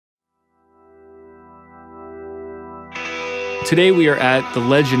Today we are at the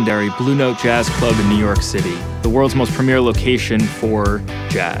legendary Blue Note Jazz Club in New York City, the world's most premier location for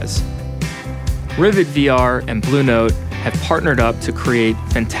jazz. Rivet VR and Blue Note have partnered up to create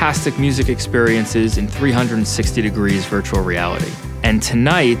fantastic music experiences in 360 degrees virtual reality. And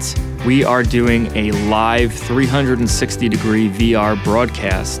tonight, we are doing a live 360 degree VR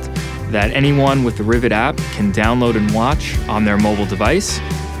broadcast that anyone with the Rivet app can download and watch on their mobile device.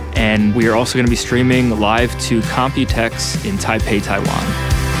 And we are also going to be streaming live to Computex in Taipei, Taiwan.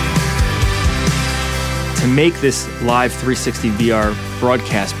 To make this live 360 VR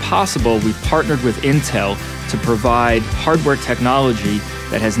broadcast possible, we've partnered with Intel to provide hardware technology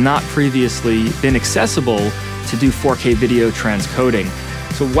that has not previously been accessible to do 4K video transcoding.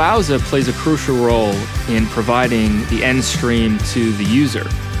 So Wowza plays a crucial role in providing the end stream to the user.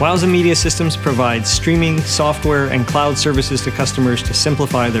 Wowza Media Systems provides streaming, software, and cloud services to customers to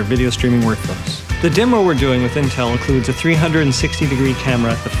simplify their video streaming workflows. The demo we're doing with Intel includes a 360-degree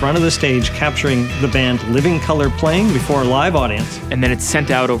camera at the front of the stage capturing the band Living Color playing before a live audience. And then it's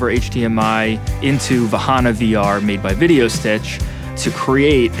sent out over HDMI into Vahana VR made by VideoStitch to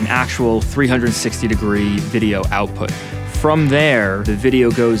create an actual 360-degree video output. From there, the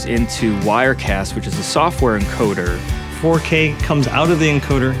video goes into Wirecast, which is a software encoder. 4K comes out of the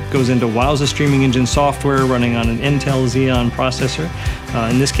encoder, goes into Wowza streaming engine software running on an Intel Xeon processor,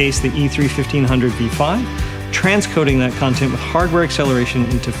 in this case the E3-1500 V5, transcoding that content with hardware acceleration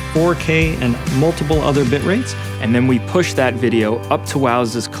into 4K and multiple other bit rates. And then we push that video up to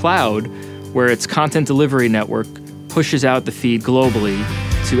Wowza's cloud, where its content delivery network pushes out the feed globally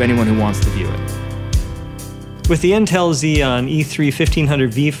to anyone who wants to view it. With the Intel Xeon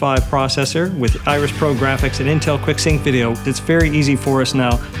E3-1500 V5 processor with Iris Pro graphics and Intel QuickSync video, it's very easy for us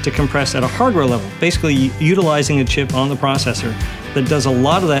now to compress at a hardware level, basically utilizing a chip on the processor that does a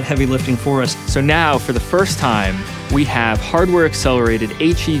lot of that heavy lifting for us. So now, for the first time, we have hardware-accelerated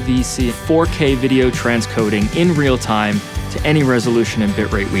HEVC 4K video transcoding in real time to any resolution and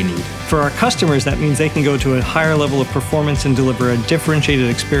bitrate we need. For our customers, that means they can go to a higher level of performance and deliver a differentiated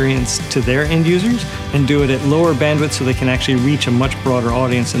experience to their end users and do it at lower bandwidth so they can actually reach a much broader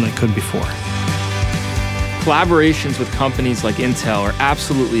audience than they could before. Collaborations with companies like Intel are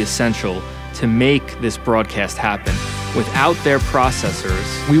absolutely essential to make this broadcast happen. Without their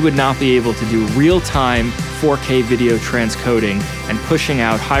processors, we would not be able to do real-time 4K video transcoding and pushing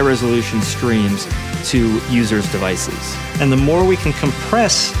out high-resolution streams to users' devices. And the more we can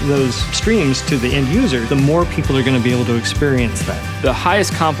compress those streams to the end user, the more people are going to be able to experience that. The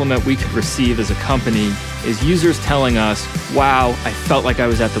highest compliment we could receive as a company is users telling us, wow, I felt like I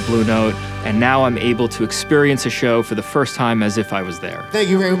was at the Blue Note, and now I'm able to experience a show for the first time as if I was there. Thank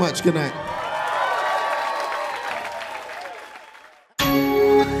you very much. Good night.